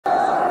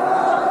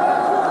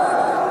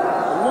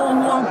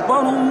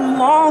أكبر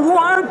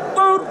الله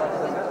أكبر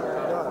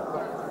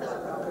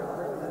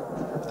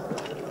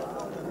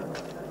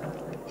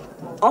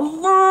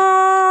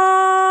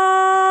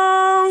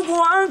الله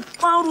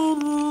أكبر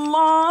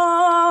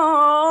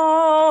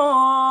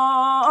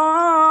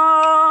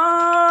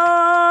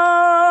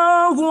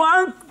الله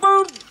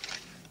أكبر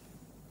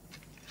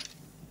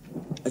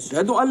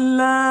أشهد أن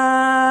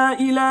لا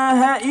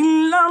إله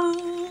إلا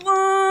الله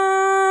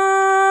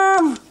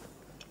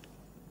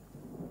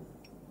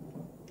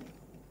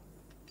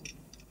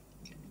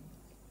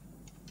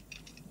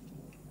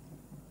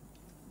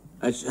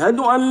أشهد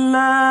أن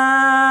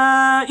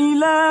لا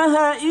إله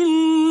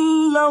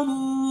إلا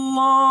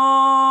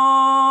الله.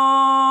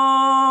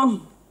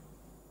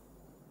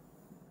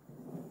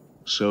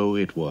 So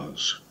it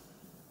was.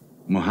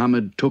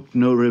 Muhammad took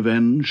no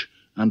revenge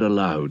and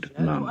allowed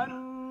none.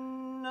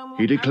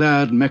 He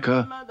declared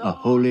Mecca a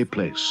holy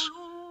place.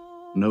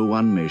 No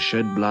one may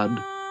shed blood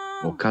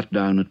or cut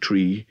down a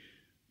tree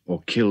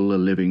or kill a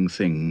living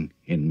thing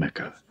in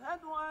Mecca.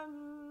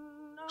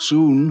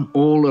 Soon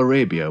all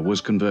Arabia was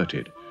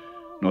converted,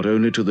 not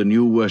only to the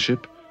new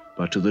worship,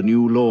 but to the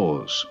new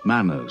laws,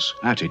 manners,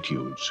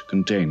 attitudes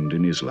contained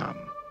in Islam.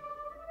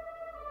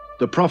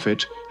 The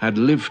Prophet had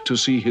lived to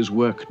see his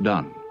work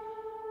done,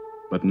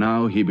 but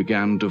now he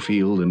began to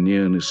feel the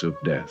nearness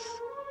of death.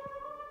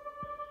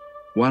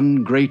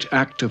 One great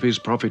act of his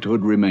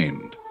prophethood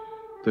remained,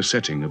 the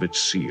setting of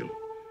its seal.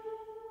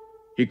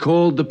 He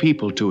called the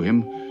people to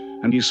him,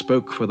 and he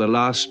spoke for the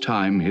last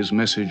time his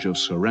message of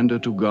surrender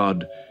to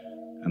God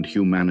and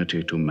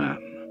humanity to man.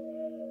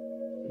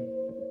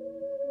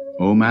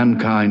 O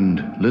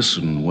mankind,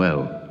 listen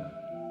well.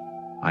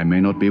 I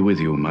may not be with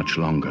you much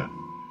longer.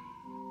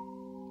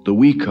 The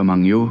weak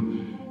among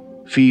you,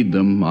 feed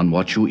them on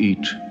what you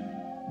eat,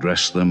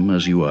 dress them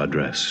as you are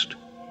dressed.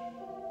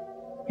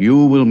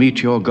 You will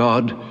meet your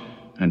God,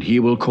 and he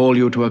will call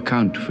you to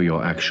account for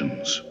your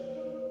actions.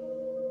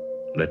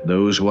 Let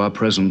those who are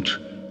present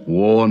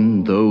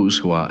warn those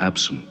who are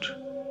absent.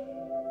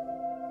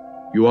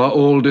 You are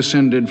all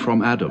descended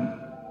from Adam,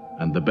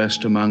 and the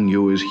best among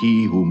you is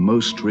he who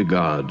most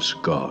regards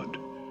God.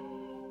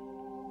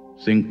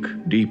 Think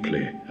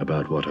deeply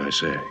about what I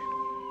say.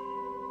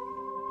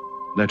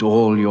 Let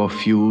all your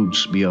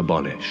feuds be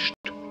abolished.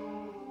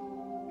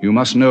 You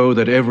must know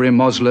that every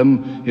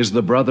Muslim is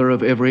the brother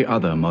of every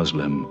other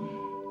Muslim,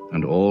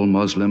 and all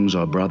Muslims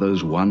are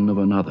brothers one of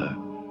another.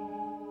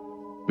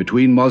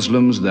 Between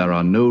Muslims there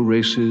are no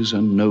races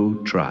and no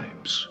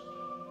tribes.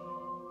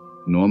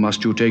 Nor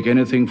must you take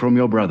anything from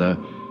your brother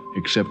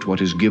except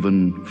what is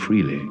given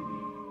freely.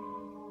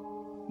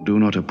 Do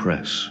not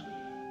oppress,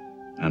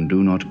 and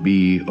do not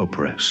be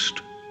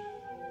oppressed.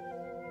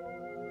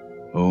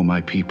 O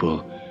my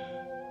people,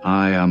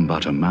 I am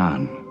but a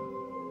man.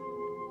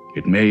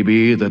 It may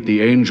be that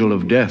the angel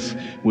of death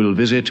will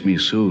visit me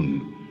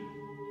soon,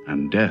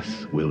 and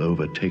death will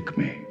overtake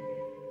me.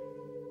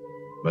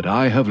 But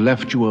I have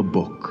left you a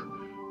book,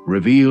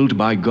 revealed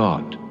by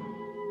God,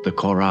 the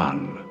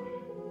Quran,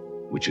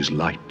 which is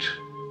light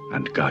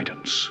and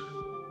guidance.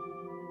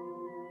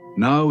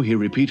 Now he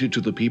repeated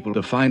to the people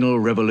the final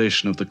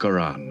revelation of the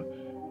Quran,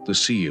 the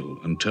seal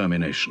and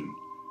termination.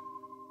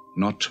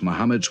 Not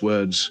Muhammad's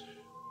words,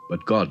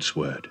 but God's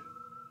word.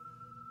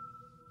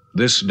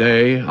 This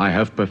day I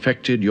have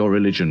perfected your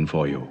religion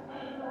for you,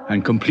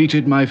 and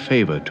completed my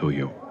favor to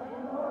you,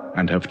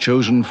 and have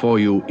chosen for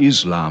you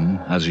Islam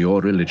as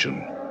your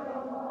religion.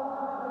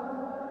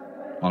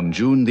 On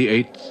June the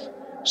 8th,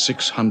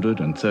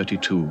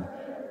 632,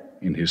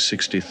 in his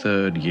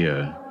 63rd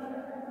year,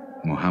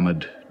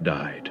 Muhammad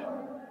died.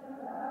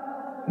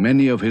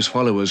 Many of his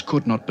followers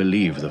could not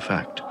believe the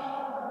fact.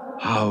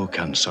 How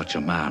can such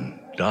a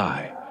man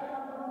die?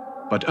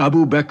 But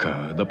Abu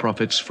Bakr, the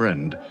Prophet's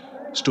friend,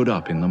 stood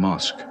up in the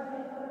mosque.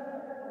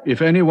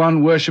 If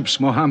anyone worships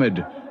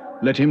Muhammad,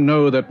 let him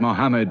know that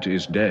Muhammad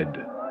is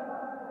dead.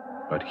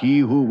 But he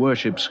who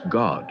worships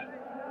God,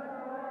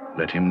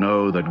 let him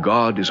know that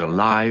God is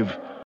alive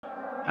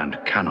and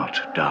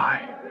cannot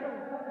die.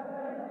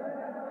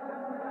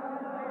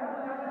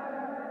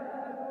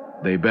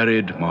 They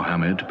buried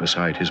Muhammad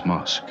beside his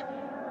mosque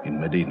in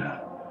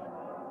Medina.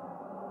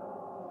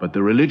 But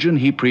the religion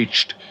he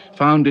preached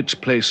found its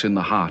place in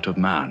the heart of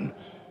man.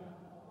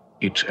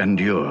 It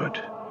endured.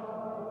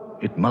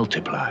 It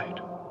multiplied.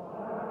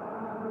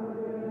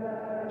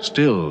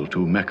 Still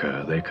to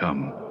Mecca they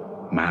come,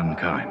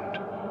 mankind.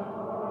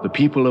 The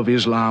people of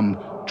Islam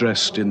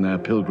dressed in their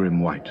pilgrim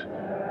white.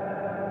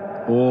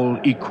 All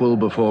equal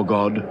before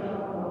God,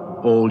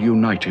 all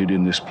united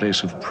in this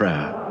place of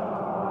prayer.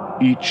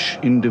 Each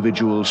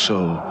individual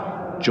soul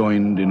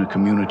joined in a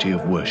community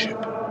of worship.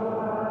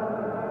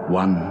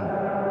 One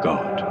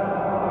God.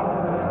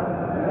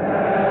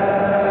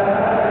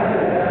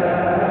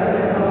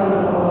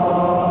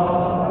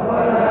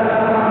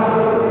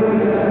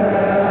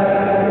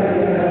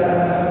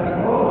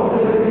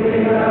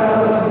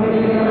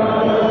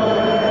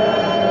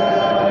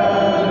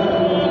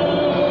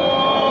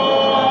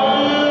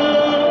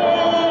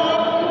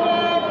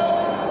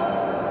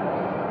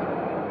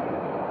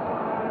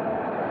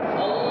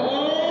 Allah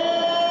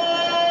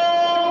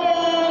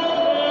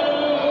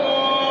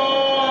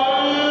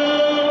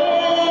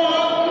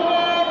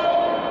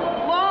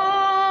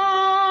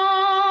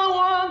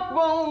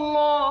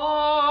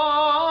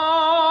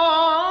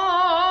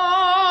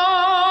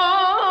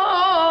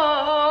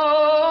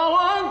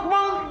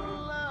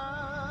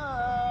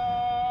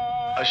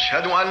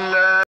أشهد أن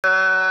لا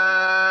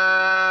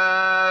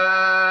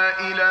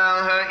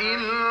إله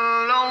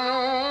إلا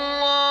الله.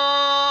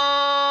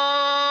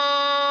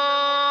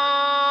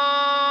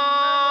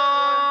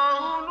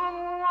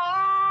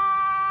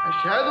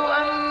 أشهد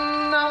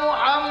أن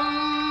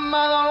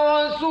محمدا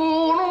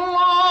رسول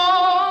الله.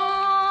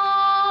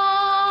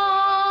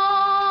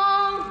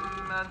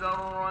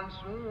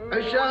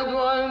 أشهد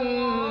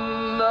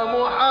أن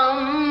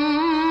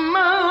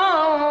محمدا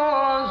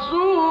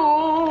رسول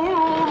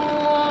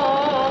الله.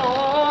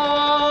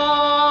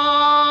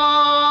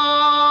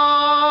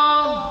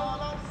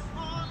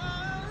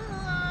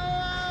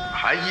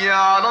 حي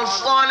على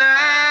الصلاة.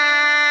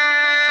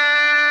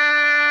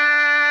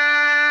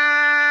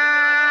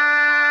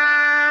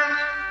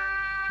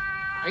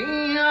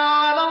 حي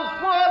على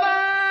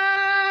الصلاة.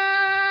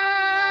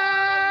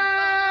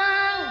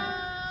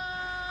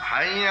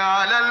 حي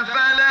على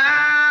الفلاح.